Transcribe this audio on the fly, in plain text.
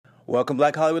Welcome,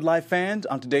 Black Hollywood Live fans.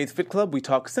 On today's Fit Club, we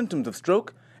talk symptoms of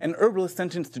stroke, an herbalist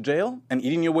sentenced to jail, and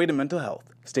eating your way to mental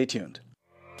health. Stay tuned.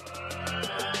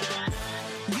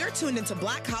 You're tuned into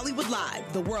Black Hollywood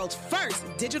Live, the world's first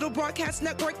digital broadcast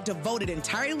network devoted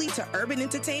entirely to urban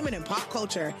entertainment and pop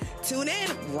culture. Tune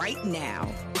in right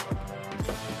now.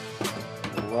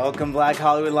 Welcome, Black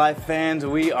Hollywood Live fans.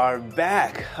 We are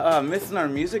back. Missing our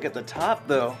music at the top,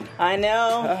 though. I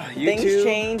know. Things YouTube.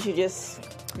 change. You just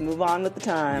move on with the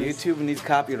times. YouTube and these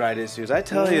copyright issues. I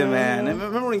tell you, man. And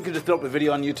remember when you could just throw up a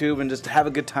video on YouTube and just have a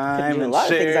good time do a and lot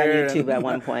share of things on YouTube at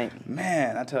one point.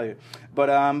 Man, I tell you.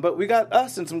 But we got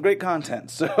us and some great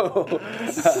content. So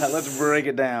let's break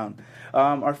it down.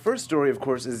 Our first story, of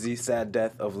course, is the sad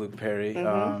death of Luke Perry.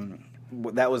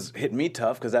 That was hit me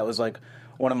tough because that was like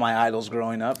one of my idols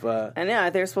growing up. And yeah,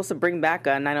 they're supposed to bring back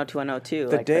 90210 too.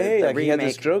 The day the he had the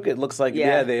remake. stroke, it looks like they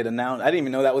had announced. I didn't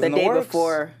even know that was The in the day works.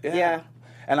 before, yeah.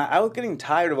 And I was getting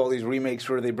tired of all these remakes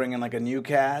where they bring in like a new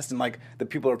cast and like the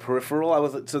people are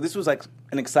peripheral. So this was like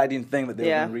an exciting thing that they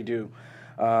were going to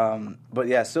redo. But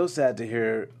yeah, so sad to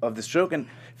hear of the stroke, and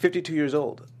 52 years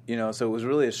old. So it was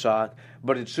really a shock.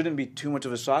 But it shouldn't be too much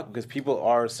of a shock because people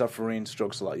are suffering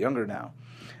strokes a lot younger now.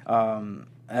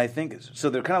 And I think, so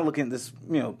they're kind of looking at this,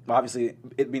 obviously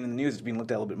it being in the news, it's being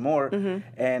looked at a little bit more.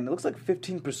 And it looks like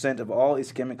 15% of all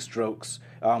ischemic strokes,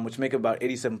 which make up about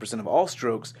 87% of all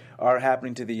strokes, are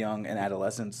happening to the young and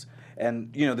adolescents.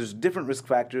 And, there's different risk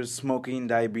factors: smoking,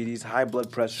 diabetes, high blood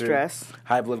pressure, Stress,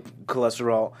 high blood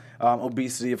cholesterol,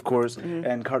 obesity, of course,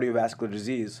 and cardiovascular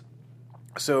disease.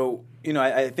 So,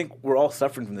 I think we're all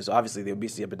suffering from this. Obviously, the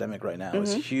obesity epidemic right now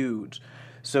is huge.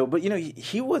 So, but,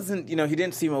 he wasn't, he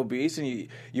didn't seem obese, and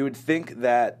you would think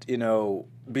that,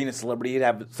 being a celebrity, he'd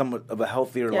have somewhat of a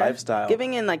healthier lifestyle.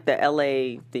 Giving in like the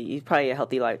LA, he's probably a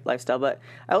healthy lifestyle, but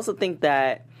I also think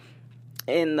that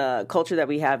in the culture that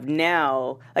we have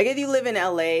now, like if you live in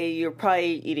LA, you're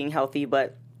probably eating healthy,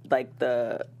 but like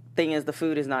the thing is the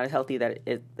food is not as healthy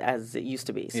as it used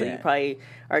to be. So you probably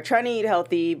are trying to eat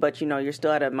healthy, but you're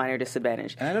still at a minor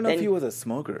disadvantage. And I don't know if he was a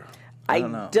smoker. I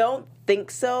don't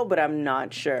think so, but I'm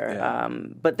not sure. Yeah.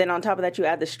 But then on top of that, you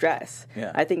add the stress.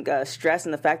 Yeah. I think stress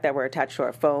and the fact that we're attached to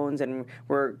our phones and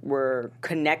we're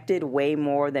connected way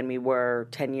more than we were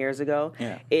 10 years ago,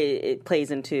 it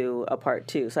plays into a part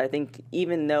too. So I think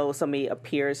even though somebody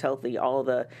appears healthy, all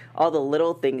the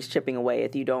little things chipping away,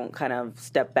 if you don't kind of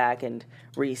step back and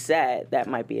reset, that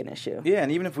might be an issue. Yeah,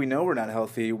 and even if we know we're not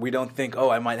healthy, we don't think,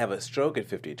 I might have a stroke at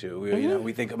 52.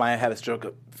 We think I might have a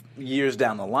stroke years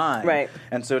down the line. Right.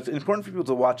 And so it's important for people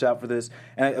to watch out for this.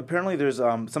 And apparently there's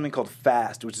something called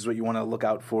FAST, which is what you want to look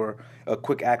out for, a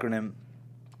quick acronym.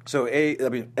 So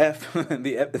F,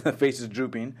 the face is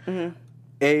drooping.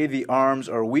 A, the arms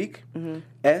are weak.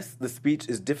 S, the speech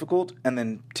is difficult. And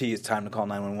then T is time to call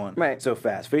 911. Right. So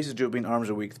FAST. Face is drooping, arms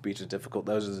are weak, speech is difficult.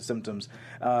 Those are the symptoms.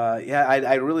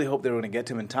 I really hope they were going to get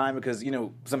to him in time because,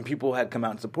 some people had come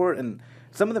out in support and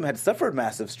some of them had suffered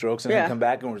massive strokes and had come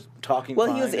back and were talking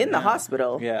fine. He was in the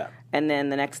hospital. Yeah. And then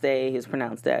the next day he was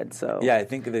pronounced dead. So yeah, I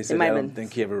think they said I don't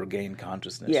think he ever regained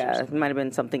consciousness. Yeah, it might have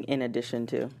been something in addition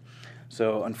to.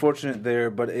 So unfortunate there,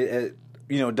 but it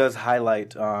does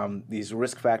highlight these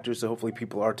risk factors. So hopefully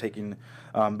people are taking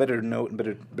better note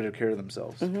and better care of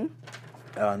themselves.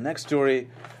 Next story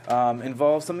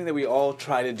involves something that we all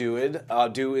try to do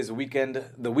is the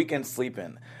weekend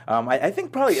sleep-in. I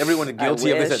think probably everyone is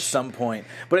guilty of this at some point.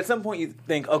 But at some point you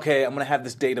think, okay, I'm going to have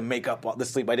this day to make up all the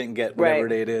sleep I didn't get, whatever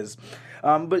day it is.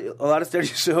 But a lot of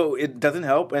studies show it doesn't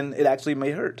help and it actually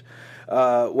may hurt.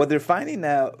 What they're finding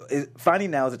now is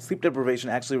that sleep deprivation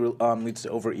actually leads to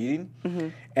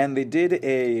overeating. And they did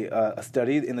a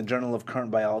study in the Journal of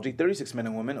Current Biology, 36 men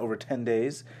and women over 10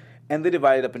 days. And they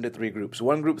divided up into 3 groups.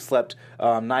 One group slept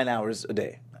 9 hours a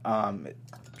day.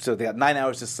 So they got 9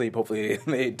 hours to sleep. Hopefully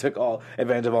they took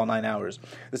advantage of all 9 hours.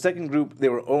 The second group, they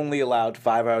were only allowed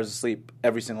 5 hours of sleep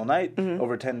every single night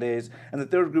over 10 days. And the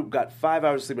third group got 5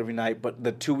 hours of sleep every night, but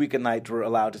the 2 weekend nights were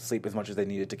allowed to sleep as much as they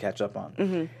needed to catch up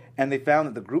on. And they found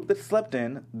that the group that slept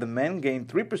in, the men gained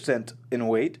 3% in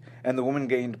weight, and the women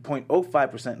gained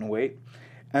 0.05% in weight.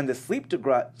 And the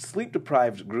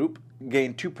sleep-deprived group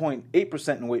gained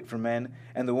 2.8% in weight for men,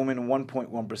 and the women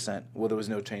 1.1%. Well, there was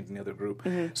no change in the other group.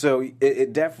 So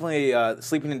it definitely,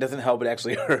 sleeping in doesn't help. It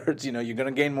actually hurts. You're going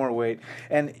to gain more weight.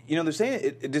 And, they're saying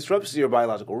it disrupts your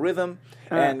biological rhythm,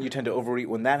 and you tend to overeat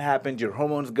when that happens. Your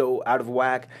hormones go out of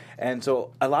whack. And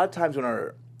so a lot of times when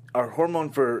our hormone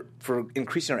for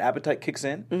increasing our appetite kicks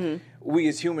in, we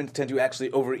as humans tend to actually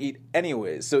overeat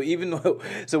anyways. So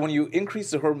when you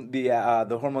increase the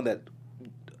hormone that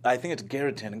I think it's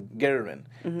Gararin.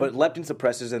 But leptin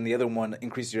suppresses and the other one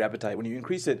increases your appetite. When you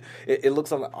increase it, it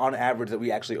looks on average that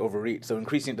we actually overeat. So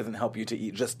increasing it doesn't help you to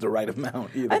eat just the right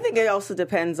amount either. I think it also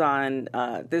depends on,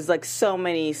 there's like so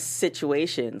many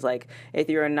situations. Like if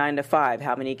you're a 9 to 5,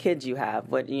 how many kids you have,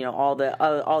 what, all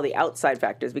the outside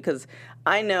factors. Because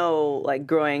I know, like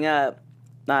growing up,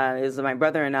 it was my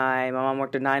brother and I. My mom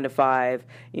worked a 9 to 5.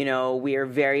 We are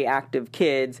very active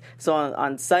kids. So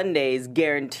on Sundays,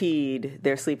 guaranteed,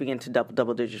 they're sleeping into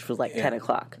double digits for like 10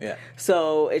 o'clock. Yeah.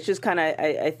 So it's just kind of,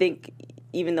 I think,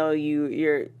 even though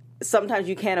you're sometimes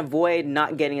you can't avoid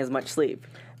not getting as much sleep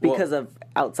because of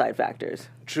outside factors.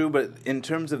 True, but in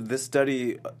terms of this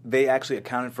study, they actually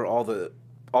accounted for all the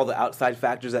outside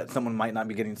factors that someone might not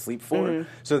be getting sleep for.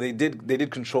 So they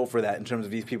did control for that in terms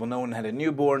of these people. No one had a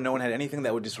newborn. No one had anything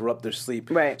that would disrupt their sleep.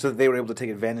 Right. So that they were able to take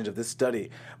advantage of this study.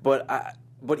 But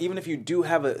even if you do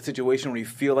have a situation where you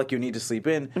feel like you need to sleep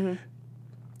in,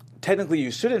 technically you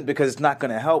shouldn't because it's not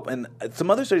going to help. And some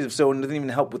other studies have shown it doesn't even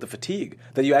help with the fatigue,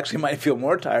 that you actually might feel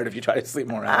more tired if you try to sleep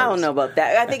more hours. I don't know about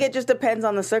that. I think it just depends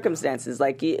on the circumstances.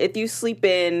 Like if you sleep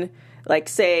in, like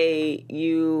say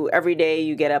every day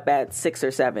you get up at 6 or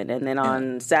 7, and then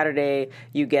on Saturday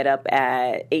you get up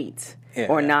at 8.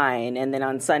 Or 9, and then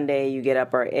on Sunday you get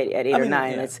up at 8 or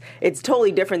 9. Yeah. It's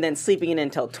totally different than sleeping in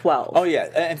until 12. Oh yeah,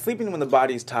 and sleeping when the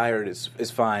body's tired is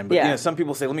fine. But some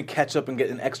people say, let me catch up and get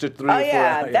an extra 3 or 4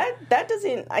 hours. That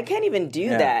doesn't. I can't even do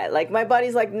that. Like my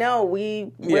body's like, no,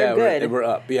 we're good. We're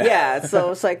up.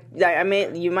 So it's like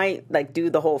you might like do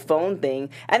the whole phone thing,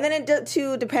 and then it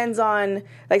too depends on,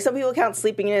 like, some people count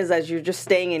sleeping in as you're just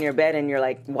staying in your bed and you're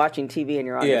like watching TV and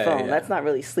you're on your phone. That's not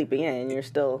really sleeping in. You're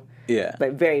still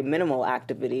like very minimal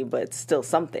activity, but still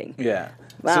something. I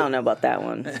don't know about that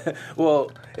one.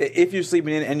 Well, if you're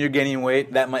sleeping in and you're gaining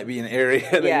weight, that might be an area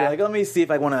that you're like, let me see if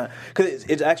I want to, because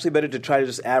it's actually better to try to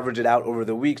just average it out over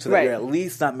the week so that you're at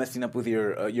least not messing up with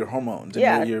your hormones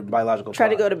and your biological Try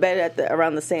clock. to go to bed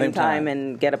around the same time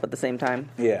and get up at the same time.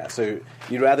 Yeah, so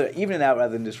you'd rather even it out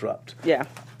rather than disrupt. Yeah.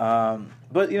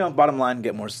 But, bottom line,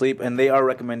 get more sleep. And they are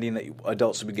recommending that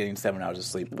adults should be getting 7 hours of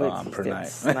sleep per night.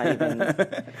 It's not even, I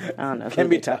don't know. Can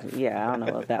be tough. Yeah, I don't know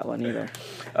about that one either.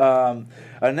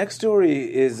 Our next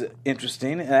story is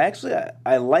interesting. And actually,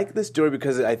 I like this story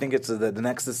because I think it's the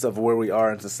nexus of where we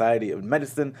are in society of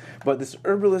medicine. But this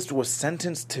herbalist was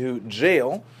sentenced to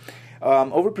jail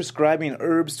over prescribing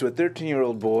herbs to a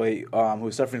 13-year-old boy who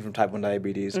was suffering from type 1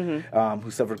 diabetes,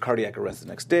 who suffered cardiac arrest the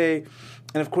next day.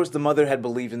 And, of course, the mother had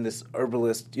believed in this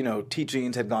herbalist,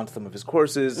 teachings, had gone to some of his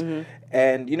courses.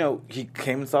 And, he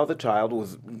came and saw the child,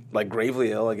 was, like,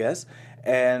 gravely ill, I guess.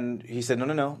 And he said, no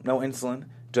insulin.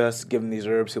 Just give him these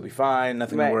herbs, he'll be fine,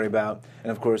 nothing to worry about.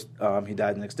 And, of course, he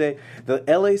died the next day. The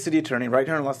L.A. city attorney, right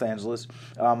here in Los Angeles,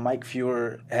 Mike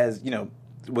Feuer,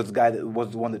 was the guy that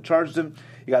was the one that charged him.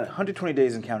 He got 120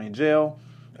 days in county jail,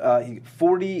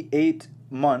 48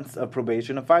 months of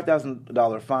probation, a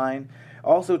 $5,000 fine,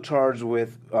 also charged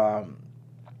with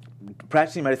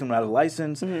practicing medicine without a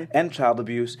license and child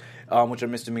abuse, which are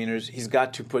misdemeanors. He's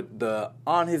got to put he's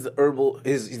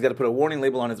got to put a warning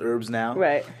label on his herbs now.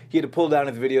 Right. He had to pull down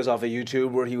his videos off of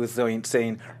YouTube where he was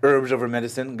saying herbs over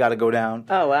medicine, got to go down.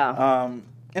 Oh, wow.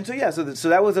 And so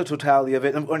that was the totality of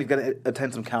it. And he's got to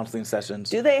attend some counseling sessions.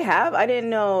 Do they have? I didn't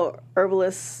know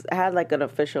herbalists had like an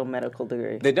official medical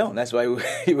degree. They don't. That's why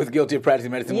he was guilty of practicing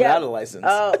medicine without a license.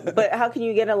 Oh, but how can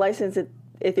you get a license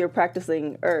if you're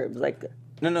practicing herbs? Like,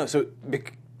 no. So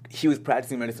he was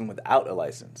practicing medicine without a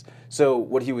license. So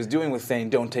what he was doing was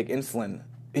saying, "Don't take insulin."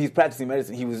 He's practicing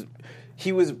medicine.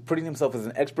 He was putting himself as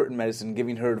an expert in medicine,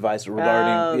 giving her advice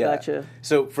regarding... Gotcha.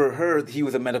 So for her, he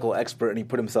was a medical expert, and he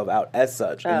put himself out as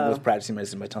such, and was practicing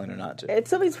medicine by telling her not to. If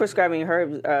somebody's prescribing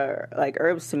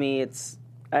herbs to me,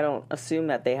 I don't assume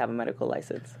that they have a medical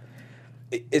license.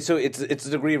 It's a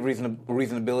degree of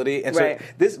reasonability, and so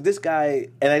this guy,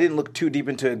 and I didn't look too deep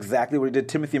into exactly what he did.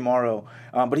 Timothy Morrow,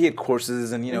 but he had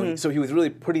courses, and so he was really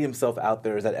putting himself out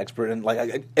there as that expert. And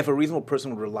like, if a reasonable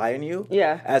person would rely on you,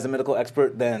 as a medical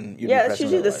expert, then you'd be that's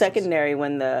usually the secondary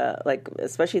when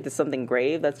especially if it's something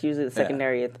grave. That's usually the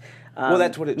secondary. Well,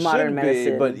 that's what it modern should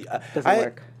medicine be, but doesn't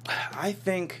work. I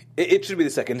think it should be the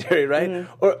secondary, right?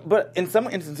 But in some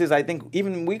instances, I think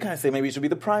even we kind of say maybe it should be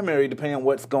the primary, depending on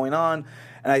what's going on.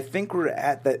 And I think we're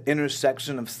at that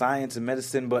intersection of science and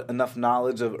medicine, but enough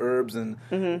knowledge of herbs and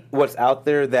what's out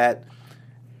there that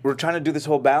we're trying to do this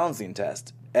whole balancing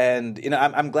test. And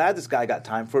I'm glad this guy got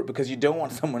time for it, because you don't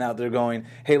want someone out there going,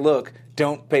 "Hey, look,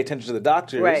 don't pay attention to the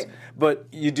doctors." Right. But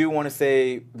you do want to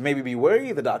say maybe be wary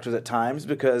of the doctors at times,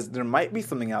 because there might be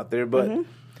something out there, but.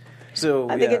 So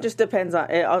I think it just depends on.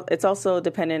 It's also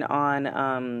dependent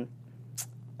on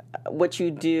what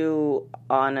you do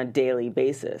on a daily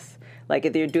basis. Like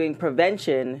if you're doing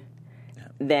prevention,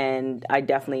 then I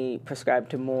definitely prescribe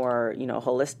to more,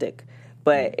 holistic.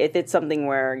 But if it's something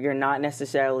where you're not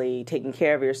necessarily taking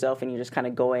care of yourself and you're just kind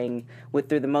of going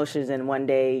through the motions, and one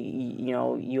day,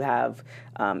 you have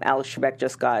Alex Trebek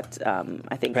just got,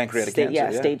 I think, pancreatic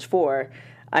cancer, stage 4.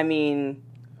 I mean,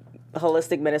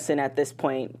 holistic medicine at this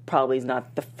point probably is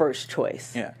not the first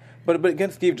choice. Yeah. But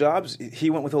again, Steve Jobs,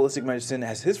 he went with holistic medicine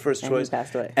as his first choice. And he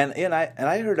passed away. And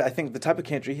I heard, I think the type of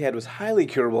cancer he had was highly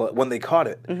curable when they caught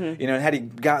it. Mm-hmm. And had he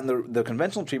gotten the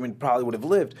conventional treatment, probably would have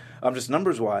lived, just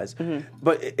numbers-wise. Mm-hmm.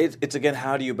 But it's, again,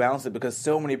 how do you balance it? Because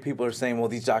so many people are saying, well,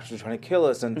 these doctors are trying to kill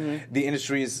us. And mm-hmm. the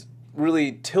industry is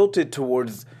really tilted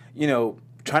towards,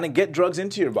 trying to get drugs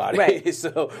into your body. Right.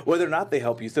 So whether or not they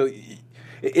help you. So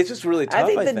it's just really tough,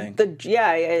 I think.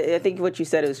 I think what you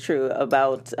said is true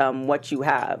about what you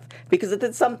have. Because if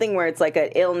it's something where it's like an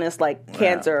illness like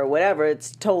cancer or whatever,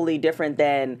 it's totally different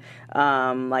than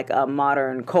like a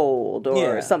modern cold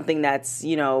or something that's,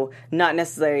 not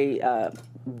necessarily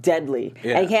deadly.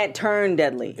 Yeah. And can't turn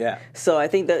deadly. Yeah. So I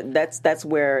think that's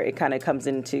where it kind of comes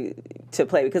into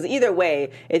play. Because either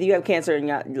way, if you have cancer in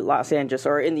Los Angeles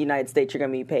or in the United States, you're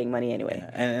going to be paying money anyway.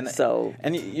 Yeah.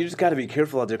 And you just got to be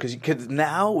careful out there because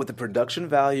now with the production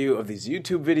value of these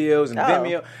YouTube videos and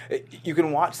Vimeo, you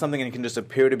can watch something and it can just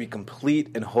appear to be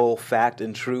complete and whole fact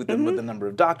and truth, and with the number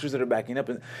of doctors that are backing up,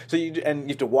 and so you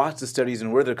have to watch the studies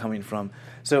and where they're coming from.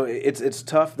 So it's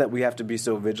tough that we have to be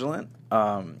so vigilant.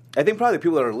 I think probably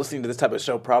people that are listening to this type of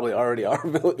show probably already are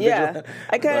vigilant. Yeah,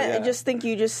 I just think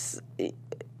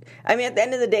I mean, at the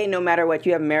end of the day, no matter what,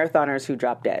 you have marathoners who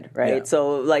drop dead, right? Yeah.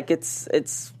 So, like, it's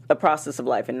a process of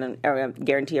life, and I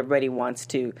guarantee everybody wants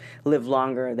to live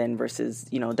longer than versus,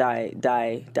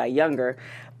 die younger.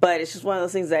 But it's just one of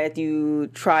those things that if you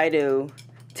try to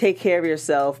take care of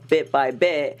yourself bit by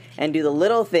bit and do the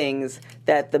little things,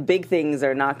 that the big things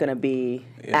are not going to be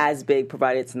as big,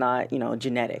 provided it's not,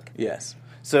 genetic. Yes.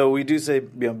 So we do say,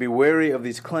 be wary of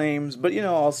these claims, but,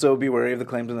 also be wary of the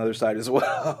claims on the other side as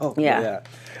well. Yeah.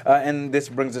 And this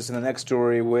brings us to the next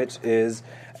story, which is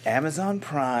Amazon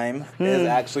Prime has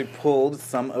actually pulled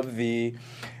some of the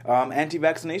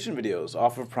anti-vaccination videos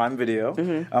off of Prime Video.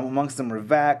 Amongst them are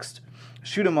Vaxxed,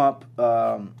 Shoot 'em Up,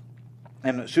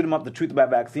 and Shoot 'em Up, The Truth About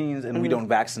Vaccines, and We Don't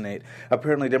Vaccinate.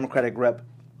 Apparently, Democratic Rep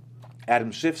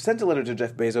Adam Schiff sent a letter to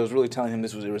Jeff Bezos really telling him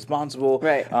this was irresponsible.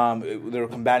 Right. They were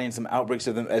combating some outbreaks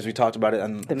of them, as we talked about it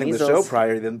on the measles. show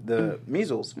prior, the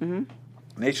measles.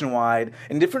 Nationwide.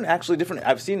 And different,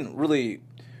 I've seen really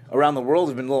around the world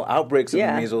have been little outbreaks of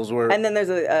the measles. And then there's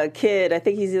a kid, I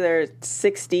think he's either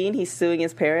 16, he's suing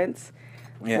his parents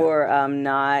for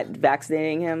not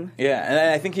vaccinating him. Yeah, and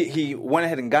I think he went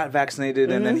ahead and got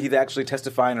vaccinated, and then he's actually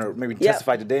testifying, or maybe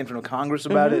testified today in front of Congress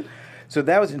about it. So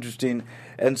that was interesting.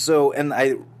 And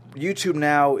YouTube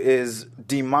now is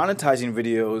demonetizing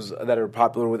videos that are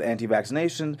popular with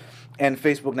anti-vaccination, and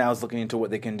Facebook now is looking into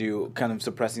what they can do, kind of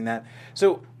suppressing that.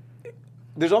 So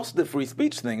there's also the free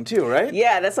speech thing too, right?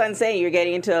 Yeah, that's what I'm saying. You're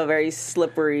getting into a very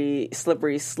slippery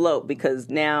slope, because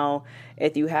now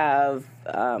if you have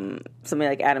somebody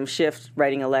like Adam Schiff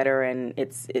writing a letter and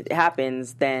it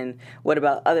happens, then what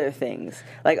about other things?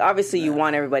 Like, obviously you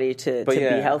want everybody to be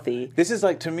healthy. This is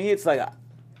like, to me, it's like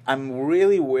I'm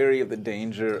really wary of the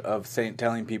danger of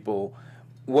telling people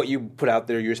what you put out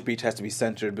there, your speech has to be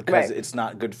censored because it's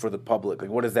not good for the public.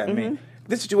 Like, what does that mean?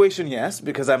 This situation, yes,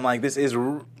 because I'm like, this is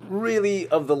really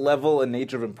of the level and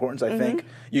nature of importance, I think.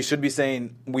 You should be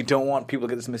saying, we don't want people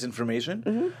to get this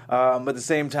misinformation. But at the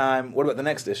same time, what about the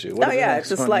next issue?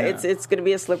 It's going to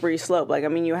be a slippery slope. Like, I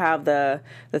mean, you have the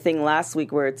thing last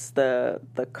week where it's the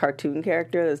cartoon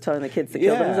character that's telling the kids to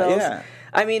kill themselves. Yeah.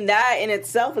 I mean, that in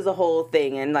itself is a whole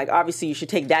thing, and like, obviously you should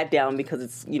take that down because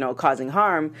it's, causing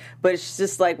harm, but it's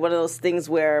just like one of those things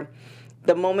where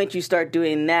the moment you start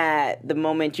doing that, the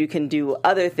moment you can do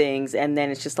other things, and then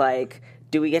it's just like,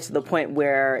 do we get to the point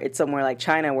where it's somewhere like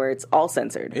China where it's all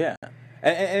censored? Yeah.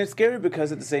 And it's scary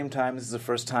because at the same time, this is the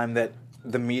first time that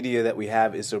the media that we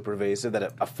have is so pervasive that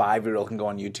a 5-year-old can go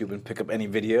on YouTube and pick up any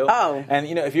video. Oh. And,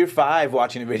 if you're 5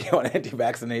 watching a video on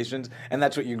anti-vaccinations and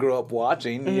that's what you grew up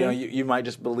watching, you might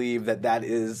just believe that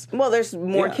is... Well, there's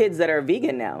more kids that are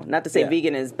vegan now. Not to say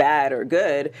vegan is bad or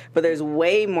good, but there's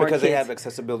way more because kids... they have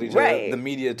accessibility to the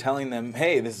media telling them,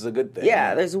 hey, this is a good thing.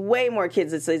 Yeah, there's way more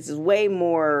kids. It's way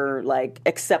more, like,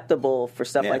 acceptable for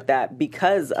stuff like that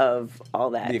because of all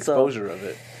that. The exposure of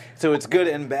it. So it's good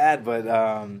and bad,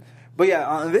 but yeah,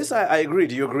 on this I agree.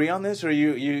 Do you agree on this, or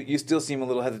you still seem a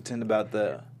little hesitant about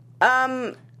the...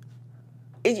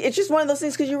 it's just one of those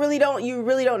things because you really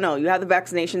don't know. You have the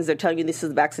vaccinations; they're telling you this is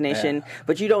the vaccination,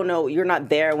 but you don't know. You're not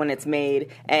there when it's made,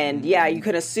 and you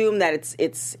can assume that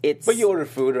it's. But you order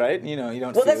food, right? You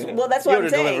don't. That's what I'm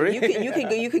saying.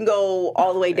 You can go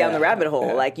all the way down the rabbit hole.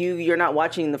 Yeah. Like you're not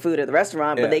watching the food at the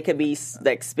restaurant, but they could be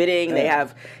like spitting. They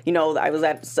have, I was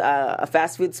at a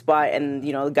fast food spot, and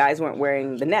the guys weren't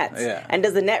wearing the nets. Yeah. And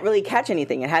does the net really catch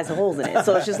anything? It has holes in it,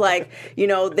 so it's just like you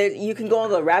can go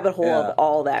on the rabbit hole of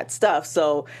all that stuff.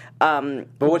 So. But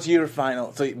what's your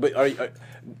final? So,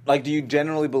 but do you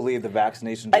generally believe the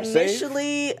vaccinations are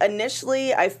safe?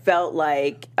 Initially, I felt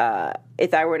like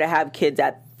if I were to have kids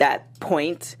at that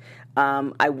point,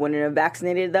 I wouldn't have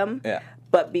vaccinated them. Yeah.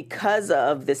 But because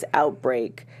of this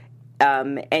outbreak,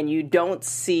 and you don't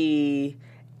see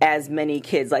as many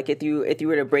kids, like if you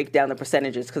were to break down the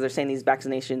percentages, because they're saying these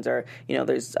vaccinations are,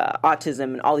 there's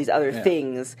autism and all these other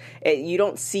things, you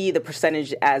don't see the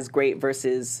percentage as great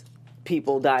versus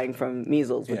people dying from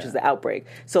measles, which is the outbreak.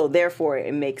 So therefore,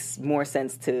 it makes more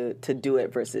sense to do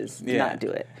it versus not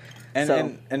do it.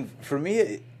 And for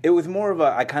me, it was more of a,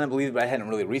 I kind of believed, but I hadn't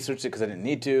really researched it because I didn't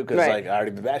need to, because I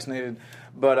already been vaccinated.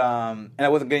 But and I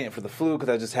wasn't getting it for the flu because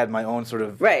I just had my own sort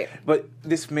of But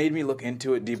this made me look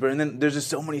into it deeper, and then there's just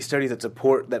so many studies that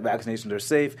support that vaccinations are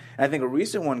safe. And I think a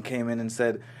recent one came in and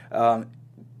said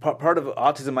part of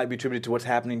autism might be attributed to what's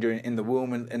happening in the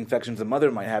womb and infections the mother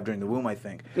might have during the womb, I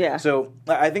think. Yeah. So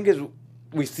I think as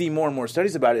we see more and more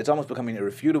studies about it, it's almost becoming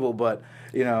irrefutable, but,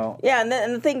 Yeah, and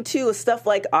the thing, too, is stuff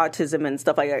like autism and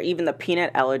stuff like that, even the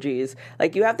peanut allergies,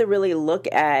 like, you have to really look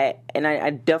at, and I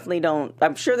definitely don't,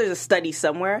 I'm sure there's a study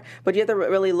somewhere, but you have to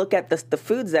really look at the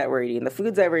foods that we're eating. The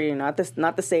foods that we're eating, not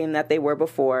the same that they were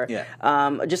before.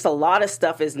 Yeah. Just a lot of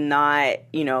stuff is not,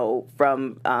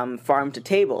 from farm to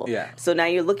table. Yeah. So now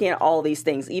you're looking at all these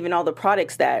things, even all the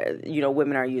products that,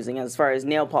 women are using as far as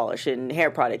nail polish and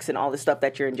hair products and all the stuff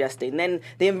that you're ingesting. And then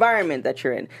the environment that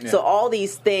you're in. Yeah. So all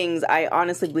these things, I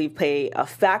honestly believe, play a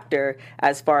factor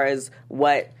as far as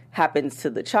what happens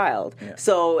to the child. Yeah.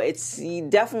 So it's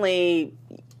definitely,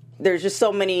 there's just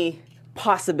so many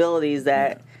possibilities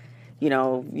that,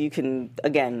 you can,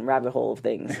 again, rabbit hole of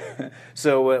things.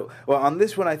 So, on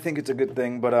this one, I think it's a good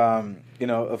thing. But,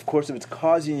 of course, if it's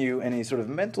causing you any sort of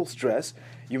mental stress,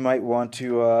 you might want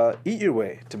to eat your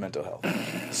way to mental health.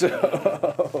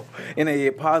 So, in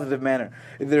a positive manner.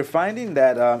 They're finding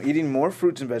that eating more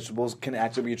fruits and vegetables can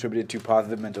actually be attributed to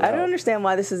positive mental health. I don't understand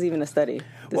why this is even a study.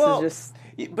 This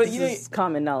is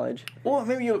common knowledge. Well,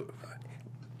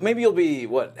 maybe you'll be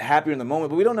happier in the moment,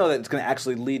 but we don't know that it's going to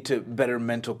actually lead to better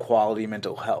mental quality,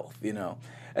 mental health,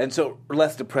 and so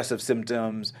less depressive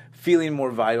symptoms, feeling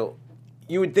more vital.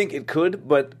 You would think it could,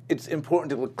 but it's important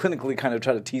to clinically kind of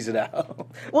try to tease it out.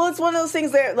 Well, it's one of those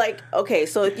things that, like, okay,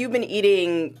 so if you've been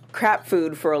eating crap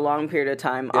food for a long period of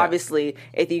time, obviously,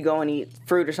 if you go and eat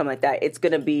fruit or something like that, there's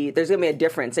going to be a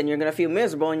difference, and you're going to feel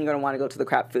miserable, and you're going to want to go to the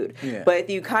crap food. Yeah. But if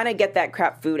you kind of get that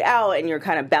crap food out, and you're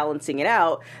kind of balancing it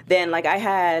out, then, like, I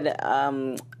had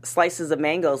slices of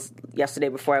mangoes yesterday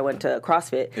before I went to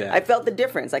CrossFit. Yeah. I felt the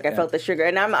difference. Like, I felt the sugar,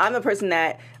 and I'm a person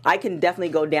that I can definitely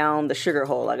go down the sugar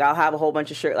hole. Like, I'll have a whole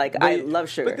bunch of sugar. Like, I love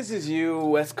sugar. But this is you,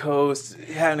 West Coast,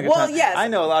 having a good time. Yes. I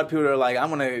know a lot of people are like, I'm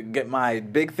going to get my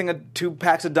big thing of 2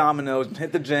 packs of Domino's,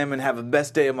 hit the gym, and have the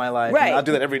best day of my life. Right. And I'll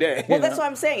do that every day. Well, that's what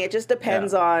I'm saying. It just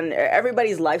depends on,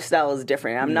 everybody's lifestyle is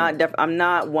different. I'm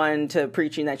not one to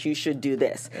preaching that you should do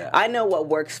this. Yeah. I know what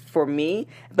works for me,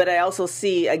 but I also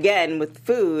see, again, with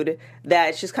food, that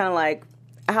it's just kind of like,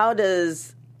 how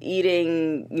does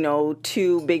eating,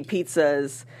 2 big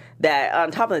pizzas that on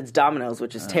top of it's Domino's,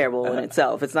 which is terrible in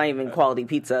itself. It's not even quality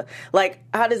pizza. Like,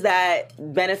 how does that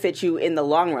benefit you in the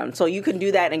long run? So you can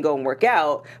do that and go and work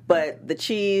out, but the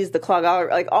cheese, the clog,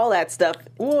 like all that stuff.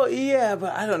 Well, yeah,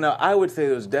 but I don't know. I would say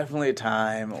there was definitely a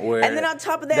time where, and then on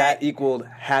top of that equaled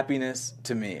happiness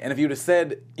to me. And if you would have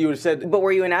said, but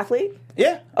were you an athlete?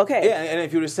 Yeah. Okay. Yeah, and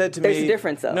if you would have said to me, there's a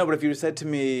difference though. No, but if you would have said to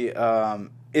me,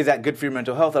 is that good for your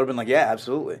mental health? I would have been like, yeah,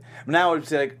 absolutely. Now I would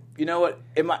say, like, you know what?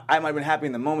 I might have been happy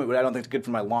in the moment, but I don't think it's good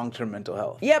for my long-term mental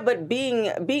health. Yeah, but being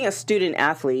a student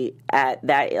athlete at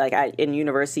that, like in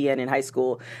university and in high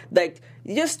school, like,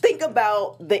 just think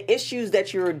about the issues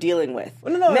that you're dealing with,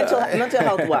 mental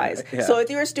health wise. Yeah. So if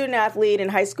you're a student athlete in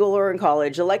high school or in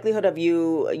college, the likelihood of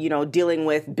you, dealing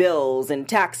with bills and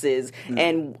taxes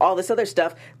and all this other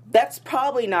stuff, that's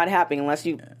probably not happening unless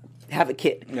you have a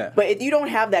kid. Yeah. But if you don't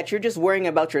have that, you're just worrying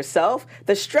about yourself.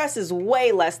 The stress is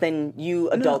way less than you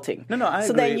adulting. No, I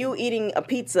So agree. then you eating a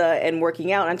pizza and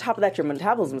working out, on top of that, your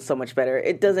metabolism is so much better.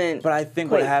 It doesn't. But I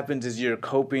think what happens is you're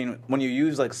coping when you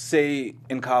use, like, say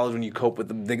in college when you cope with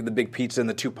the big pizza and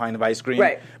the 2 pint of ice cream,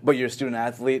 Right. but you're a student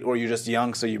athlete or you're just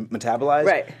young, so you metabolize.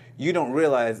 Right. You don't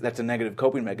realize that's a negative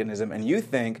coping mechanism, and you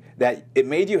think that it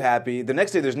made you happy. The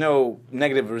next day, there's no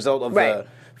negative result of Right. the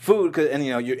food, and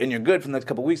you're good for the next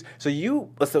couple of weeks. So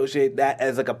you associate that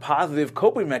as like a positive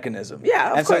coping mechanism.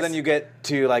 Yeah, of and course. so then you get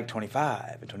to like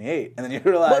 25 and 28, and then you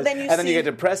realize, Well, then you and then you see- get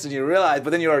depressed and you realize,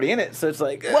 but then you're already in it. So it's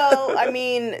like, Well, I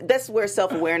mean, that's where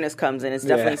self-awareness comes in. It's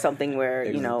definitely Yeah. something where,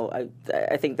 Exactly.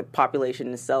 I think the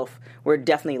population itself, we're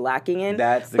definitely lacking in.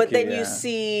 That's the but key, then yeah. you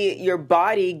see your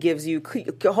body gives you,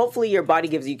 hopefully your body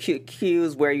gives you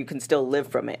cues where you can still live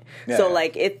from it. Yeah, so yeah.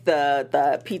 like if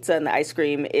the pizza and the ice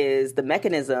cream is the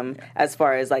mechanism as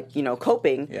far as like,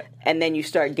 coping, Yeah. and then you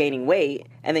start gaining weight,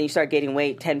 and then you start gaining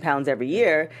weight 10 pounds every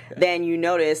year, then you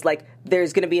notice like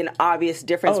there's going to be an obvious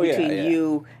difference Oh, yeah, between yeah.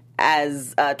 you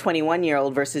as a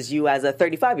 21-year-old versus you as a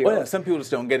 35-year-old. Well, yeah, some people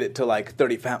just don't get it till like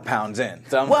 30 pounds in.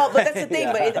 So Well, but that's the thing.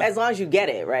 Yeah. But as long as you get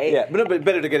it, right? Yeah, but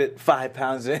better to get it 5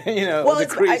 pounds in. Well,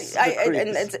 decrease.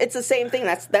 and it's the same thing.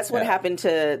 That's what Yeah. happened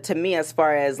to me as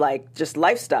far as like just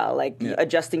lifestyle, like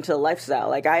adjusting to the lifestyle.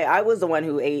 Like I was the one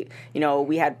who ate.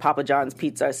 We had Papa John's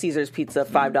pizza, Caesar's pizza,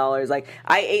 $5. Like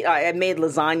I made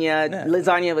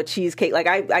lasagna with cheesecake. Like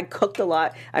I cooked a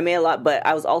lot. I made a lot, but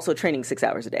I was also training 6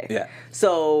 hours a day. Yeah.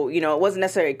 So it wasn't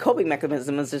necessarily a coping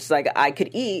mechanism. It's just like I could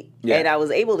eat, and I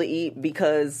was able to eat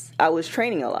because I was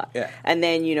training a lot. Yeah. And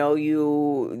then you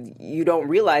don't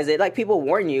realize it. Like people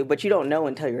warn you, but you don't know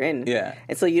until you're in. Yeah.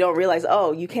 And so you don't realize,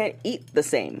 you can't eat the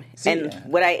same. And yeah.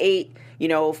 what I ate,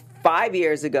 5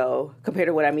 years ago compared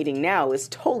to what I'm eating now is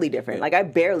totally different. Like I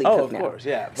barely cook of now. course,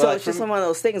 yeah. So But it's just from- one of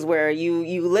those things where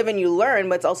you live and you learn,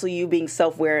 but it's also you being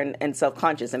self-aware and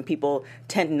self-conscious. And people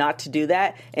tend not to do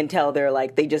that until they're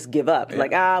like, they just give up. Yeah.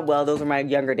 Like, well, those are my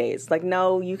younger days. Like,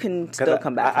 no, you can still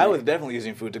come back. I from was it. definitely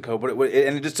using food to cope, and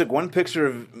it just took one picture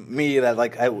of me that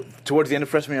towards the end of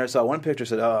freshman year I saw one picture,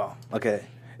 said, oh, okay.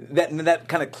 That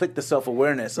kind of clicked the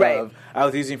self-awareness Right. of I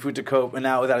was using food to cope, and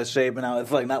now I was out of shape, and now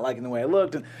it's like not liking the way I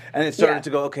looked, and it started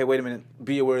to go, okay, wait a minute,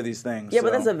 be aware of these things. Yeah,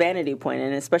 but that's a vanity point,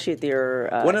 and especially if you're...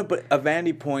 a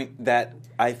vanity point that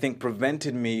I think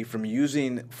prevented me from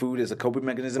using food as a coping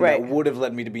mechanism Right. that would have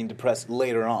led me to being depressed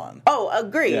later on. Oh,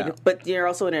 agreed. Yeah. But you're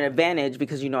also in an advantage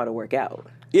because you know how to work out.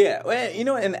 Yeah,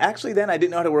 well, and actually then I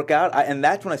didn't know how to work out, and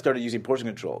that's when I started using portion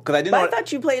control because I didn't But know. I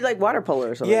thought you played like water polo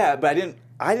or something. Yeah, but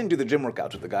I didn't do the gym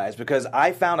workouts with the guys because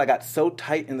I found I got so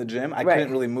tight in the gym I Right.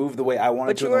 couldn't really move the way I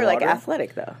wanted But to. you in were the like water.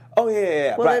 athletic though. Oh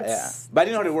yeah. Well, But, that's- but I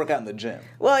didn't know how to work out in the gym.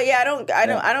 Well, yeah,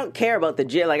 I don't care about the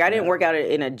gym. Like I didn't work out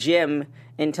in a gym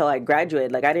until I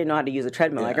graduated. Like I didn't know how to use a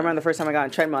treadmill. Like I Yeah. remember the first time I got on a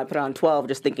treadmill, I put it on 12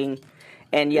 just thinking,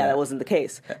 and Yeah. that wasn't the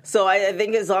case. So I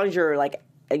think as long as you're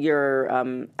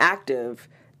active,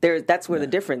 that's where the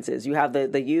difference is. You have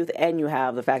the youth and you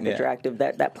have the fact that Yeah. you're active.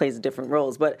 That plays different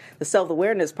roles. But the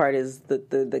self-awareness part is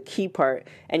the key part.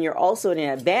 And you're also in an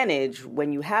advantage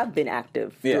when you have been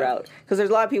active Yeah. throughout. Because there's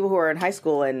a lot of people who are in high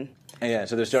school and Yeah,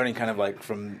 so they're starting kind of like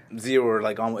from zero, or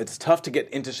like almost. It's tough to get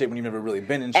into shape when you've never really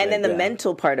been in shape. and then the yeah.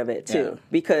 mental part of it too, Yeah.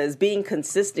 because being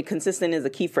consistent is the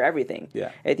key for everything. Yeah.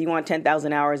 If you want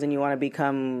 10,000 hours and you want to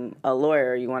become a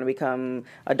lawyer, you want to become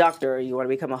a doctor, or you want to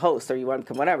become a host, or you want to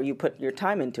become whatever, you put your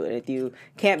time into it. If you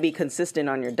can't be consistent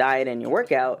on your diet and your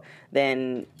workout,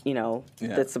 then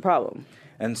that's the problem.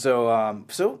 And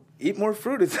so eat more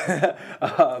fruit is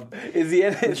the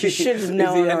end. You should is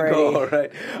know the end already. goal,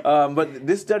 right? But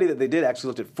this study that they did actually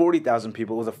looked at 40,000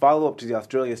 people. It was a follow-up to the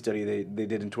Australia study they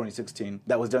did in 2016.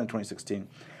 That was done in 2016.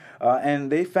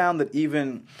 And they found that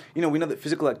even, we know that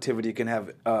physical activity can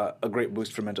have a great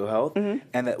boost for mental health,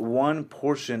 and that one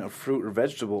portion of fruit or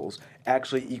vegetables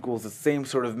actually equals the same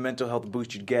sort of mental health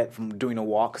boost you'd get from doing a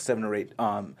walk 7 or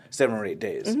 8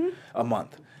 days a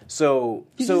month. So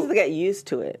You just have to get used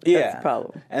to it. yeah, That's the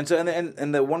problem. And so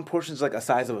and the one portion is like a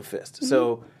size of a fist.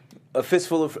 So a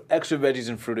fistful of extra veggies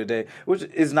and fruit a day, which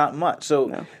is not much.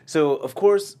 So of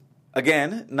course,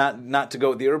 again, not to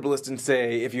go with the herbalist and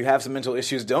say if you have some mental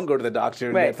issues, don't go to the doctor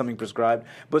and Right. get something prescribed.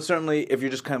 But certainly, if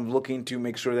you're just kind of looking to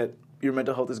make sure that your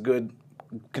mental health is good,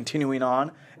 continuing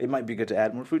on, it might be good to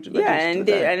add more fruit. To Yeah, veggies to and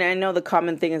the diet. and I know the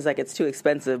common thing is like it's too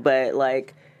expensive, but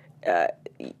like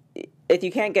if you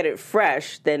can't get it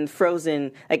fresh, then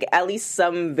frozen, like at least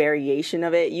some variation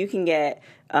of it, you can get.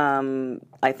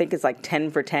 I think it's like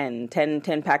 10 for 10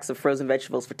 packs of frozen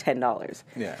vegetables for $10.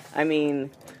 Yeah. I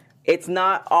mean, it's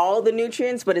not all the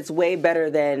nutrients, but it's way better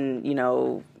than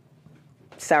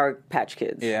Sour Patch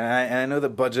Kids. Yeah, and I know the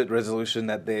budget resolution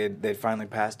that they finally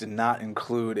passed did not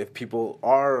include if people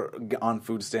are on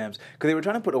food stamps, because they were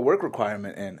trying to put a work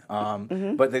requirement in,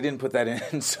 but they didn't put that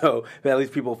in, so at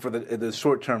least people for the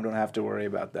short term don't have to worry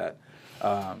about that.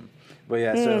 But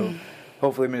yeah, so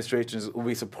hopefully administrations will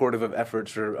be supportive of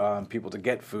efforts for people to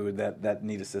get food that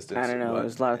need assistance. I don't know.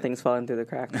 There's a lot of things falling through the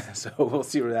cracks. So we'll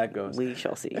see where that goes. We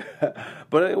shall see.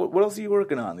 But what else are you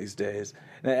working on these days?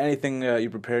 Anything you're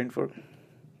preparing for?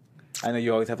 I know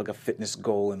you always have like a fitness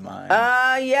goal in mind.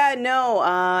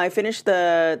 I finished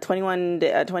the 21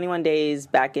 days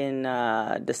back in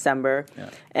December,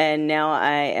 and now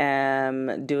I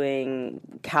am doing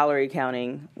calorie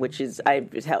counting, which is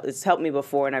it's helped me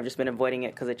before, and I've just been avoiding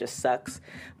it because it just sucks.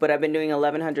 But I've been doing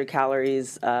 1,100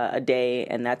 calories a day,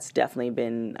 and that's definitely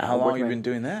been. How long have you been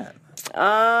doing that?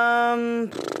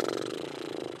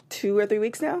 2 or 3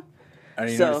 weeks now. Are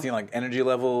you noticing like energy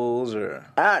levels or?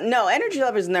 No, energy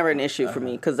level is never an issue for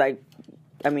me because I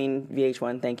mean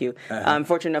VH1. Thank you. I'm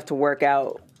fortunate enough to work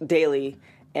out daily,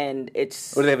 and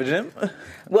it's. What, do they have a gym?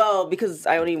 Well, because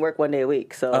I only work 1 day a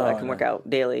week, so I can work out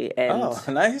daily. And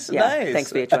nice.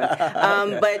 Thanks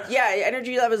VH1. But yeah,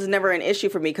 energy level is never an issue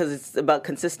for me because it's about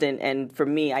consistent, and for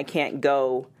me, I can't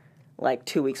go like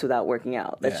 2 weeks without working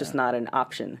out. That's just not an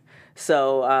option.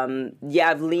 So,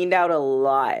 I've leaned out a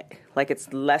lot. Like,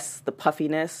 it's less the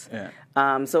puffiness.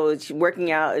 Yeah. So it's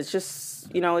working out. It's just,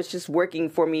 it's just working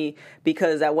for me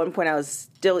because at one point I was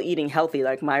still eating healthy.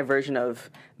 Like, my version of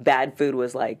bad food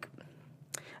was like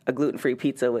a gluten-free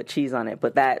pizza with cheese on it,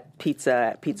 but that pizza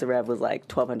at Pizza Rev was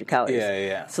like 1,200 calories.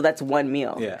 Yeah. So that's one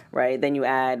meal. Yeah. Right. Then you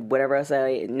add whatever else I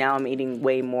ate. Now I'm eating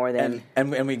way more than. And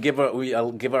we give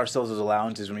ourselves those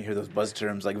allowances when we hear those buzz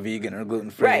terms like vegan or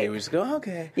gluten-free. Right. We just go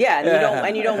okay. Yeah,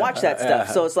 and you don't watch that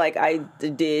stuff. So it's like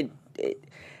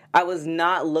I was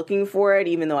not looking for it,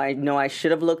 even though I know I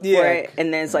should have looked for it.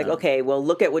 And then it's like, okay, well,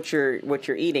 look at what you're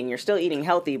eating. You're still eating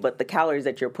healthy, but the calories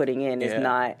that you're putting in is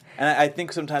not. And I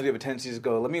think sometimes we have a tendency to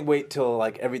go, let me wait till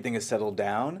like everything is settled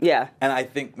down. Yeah. And I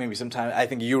think maybe sometimes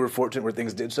you were fortunate where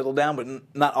things did settle down, but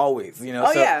not always.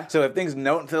 So if things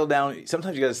don't settle down,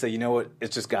 sometimes you got to say, you know what,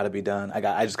 it's just got to be done.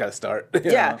 I just got to start.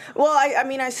 Yeah. Well,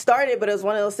 I started, but it was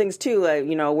one of those things too.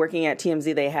 Working at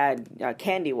TMZ, they had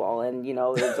Candy Wall, and I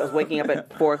was waking up at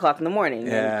 4:00 in the morning.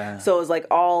 Yeah. So it was like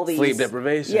all these sleep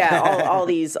deprivation. Yeah, all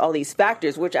these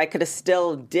factors, which I could have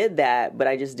still did that, but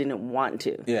I just didn't want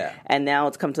to. Yeah. And now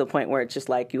it's come to a point where it's just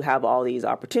like you have all these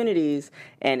opportunities,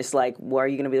 and it's like, well, are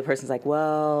you going to be the person who's like,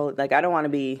 well, like I don't want to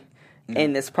be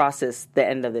in this process the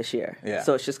end of this year. Yeah.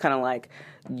 So it's just kind of like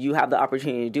you have the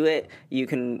opportunity to do it. You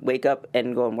can wake up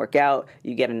and go and work out.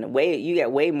 You get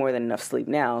way more than enough sleep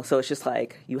now. So it's just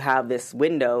like you have this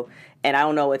window, and I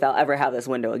don't know if I'll ever have this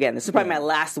window again. This is probably my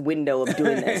last window of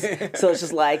doing this. So it's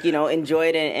just like, enjoy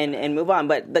it and move on.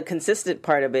 But the consistent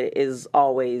part of it is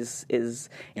always is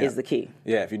the key.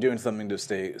 Yeah, if you're doing something to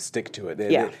stick to it.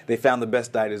 They found the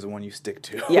best diet is the one you stick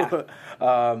to.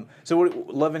 Yeah. So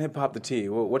Love and Hip Hop, the tea.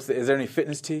 Is there any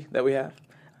fitness tea that we have?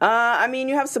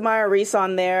 You have Samara Reese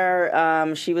on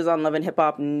there. She was on Love and Hip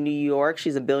Hop New York.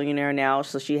 She's a billionaire now,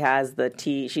 so she has the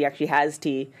tea. She actually has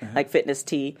tea, like fitness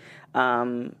tea.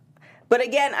 But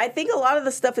again, I think a lot of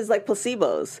the stuff is like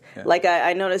placebos. Yeah. Like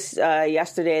I noticed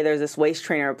yesterday, there's this waist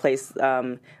trainer place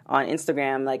on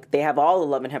Instagram. Like they have all the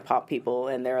Love and Hip Hop people,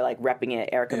 and they're like repping it.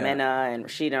 Erica Mena and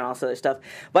Rashida and all this other stuff.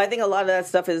 But I think a lot of that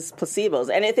stuff is placebos.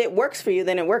 And if it works for you,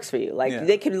 then it works for you. Like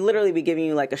they could literally be giving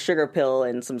you like a sugar pill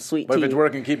and some sweet tea. But if it's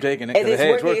working, keep taking it. If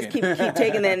it's working, keep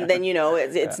taking. Then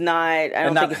it's not. I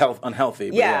don't think it's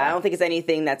unhealthy. But I don't think it's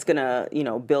anything that's gonna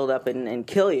build up and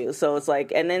kill you. So it's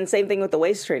like, and then same thing with the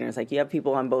waist trainers. Like you have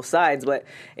people on both sides, but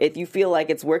if you feel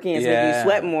like it's working, it's making you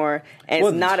sweat more, and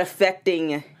it's not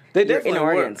affecting They your definitely inner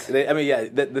organs.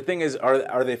 work. The thing is,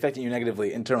 are they affecting you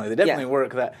negatively internally? They definitely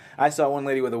work. That I saw one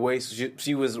lady with a waist.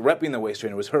 She was repping the waist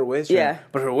trainer. It was her waist trainer,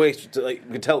 but her waist, you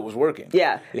could tell it was working.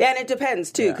 Yeah, and it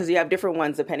depends too, because you have different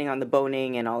ones depending on the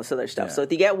boning and all this other stuff. So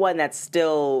if you get one that's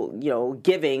still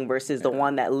giving versus the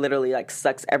one that literally like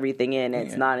sucks everything in and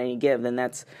it's not any give, then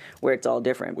that's where it's all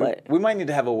different. But we might need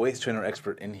to have a waist trainer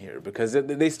expert in here because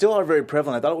they still are very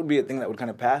prevalent. I thought it would be a thing that would kind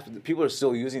of pass, but people are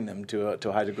still using them to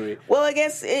a high degree. Well, I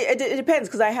guess it depends,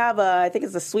 because I have I think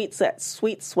it's a Sweet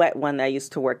Sweat one that I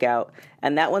used to work out,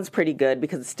 and that one's pretty good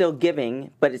because it's still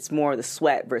giving, but it's more the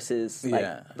sweat versus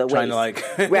the trying waist.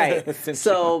 To right.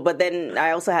 So, but then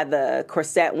I also had the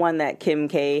corset one that Kim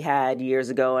K had years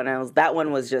ago, and I was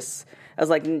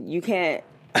like, you can't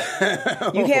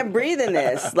breathe in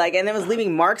this, and it was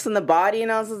leaving marks on the body,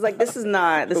 and I was like, this is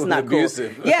not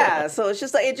abusive. Cool. Yeah, so it's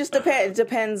just like it just depends. It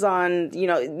depends on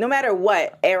no matter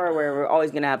what era, we're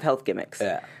always gonna have health gimmicks.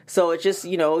 Yeah. So it's just,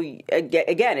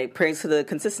 again, it brings to the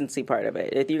consistency part of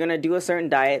it. If you're going to do a certain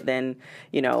diet, then,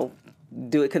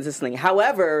 do it consistently.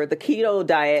 However, the keto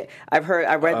diet, I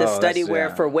read this study where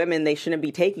for women, they shouldn't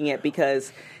be taking it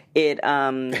because it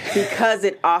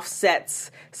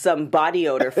offsets some body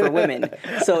odor for women.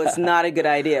 So it's not a good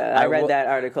idea. I read that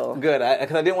article. Good,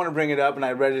 because I didn't want to bring it up, and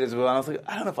I read it as well. And I was like,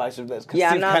 I don't know if I should.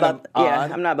 I'm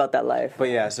not about that life. But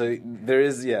yeah, so there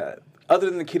is Other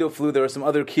than the keto flu, there are some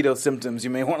other keto symptoms you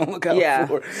may want to look out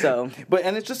for.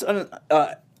 And it's just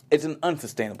it's an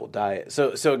unsustainable diet.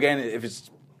 So again, if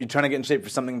you're trying to get in shape for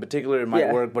something in particular, it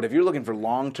might work. But if you're looking for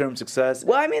long-term success,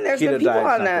 well, I mean, there's been people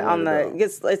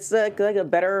it's like a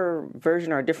better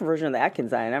version or a different version of the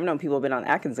Atkins diet. I've known people have been on the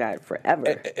Atkins diet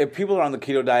forever. If people are on the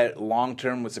keto diet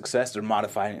long-term with success, they're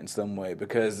modifying it in some way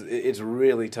because it's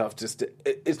really tough.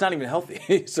 It's not even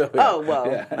healthy. So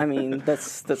I mean,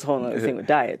 that's a whole other thing with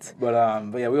diets. But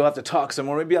yeah, we'll have to talk some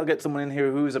more. Maybe I'll get someone in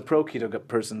here who's a pro keto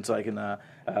person so I can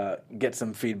get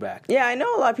some feedback. Yeah, I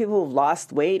know a lot of people who've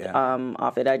lost weight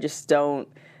off it. I just don't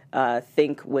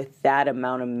think with that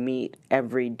amount of meat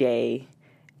every day,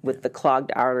 with the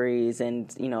clogged arteries and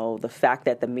the fact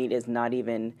that the meat is not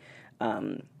even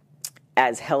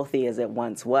as healthy as it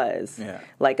once was. Yeah.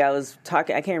 Like I was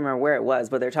talking, I can't remember where it was,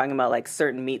 but they're talking about like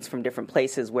certain meats from different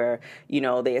places where,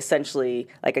 they essentially,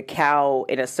 like a cow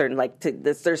in a certain,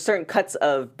 there's certain cuts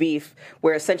of beef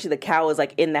where essentially the cow is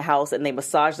like in the house and they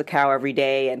massage the cow every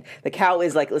day and the cow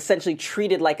is like essentially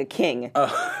treated like a king.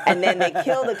 And then they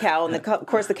kill the cow and of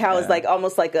course the cow is like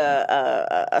almost like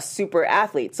a super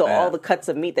athlete. So all the cuts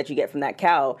of meat that you get from that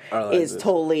cow is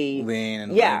totally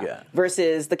lean and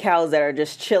versus the cows that are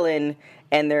just chilling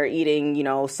and they're eating,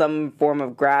 some form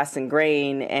of grass and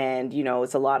grain, and,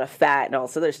 it's a lot of fat and all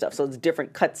this other stuff. So it's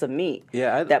different cuts of meat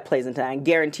that plays into that. I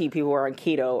guarantee people who are on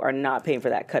keto are not paying for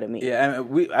that cut of meat. Yeah, and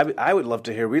we'd love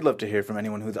to hear from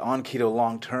anyone who's on keto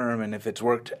long term and if it's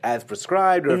worked as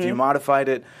prescribed or if you modified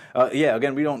it.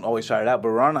 Again, we don't always shout it out,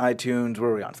 but we're on iTunes,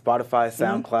 we're on Spotify,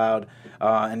 SoundCloud,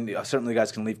 and certainly you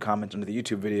guys can leave comments under the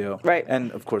YouTube video. Right.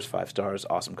 And, of course, 5 stars,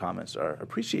 awesome comments are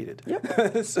appreciated. Yep.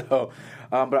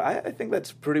 But I think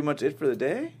that's pretty much it for the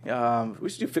day. We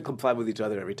should do Fit Club Live with each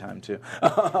other every time, too.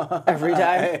 Every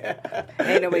time?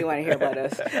 Ain't nobody want to hear about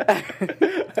us.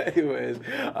 Anyways,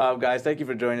 guys, thank you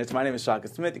for joining us. My name is Shaka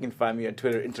Smith. You can find me on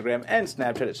Twitter, Instagram, and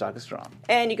Snapchat at Shaka Strong.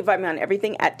 And you can find me on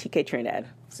everything at TK Trinidad.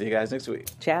 See you guys next week.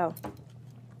 Ciao.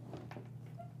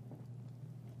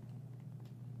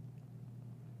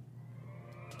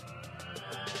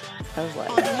 I was like,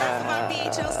 on behalf of our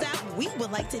BHL staff, we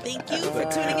would like to thank you for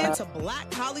tuning in to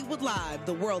Black Hollywood Live,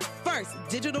 the world's first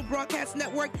digital broadcast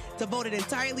network devoted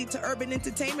entirely to urban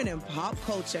entertainment and pop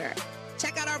culture.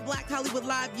 Check out our Black Hollywood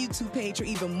Live YouTube page for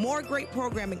even more great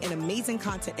programming and amazing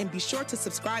content. And be sure to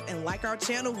subscribe and like our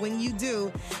channel when you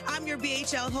do. I'm your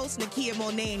BHL host, Nakia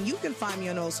Monet, and you can find me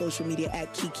on all social media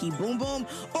at Kiki Boom Boom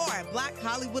or at Black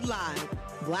Hollywood Live.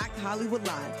 Black Hollywood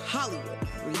Live, Hollywood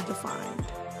redefined.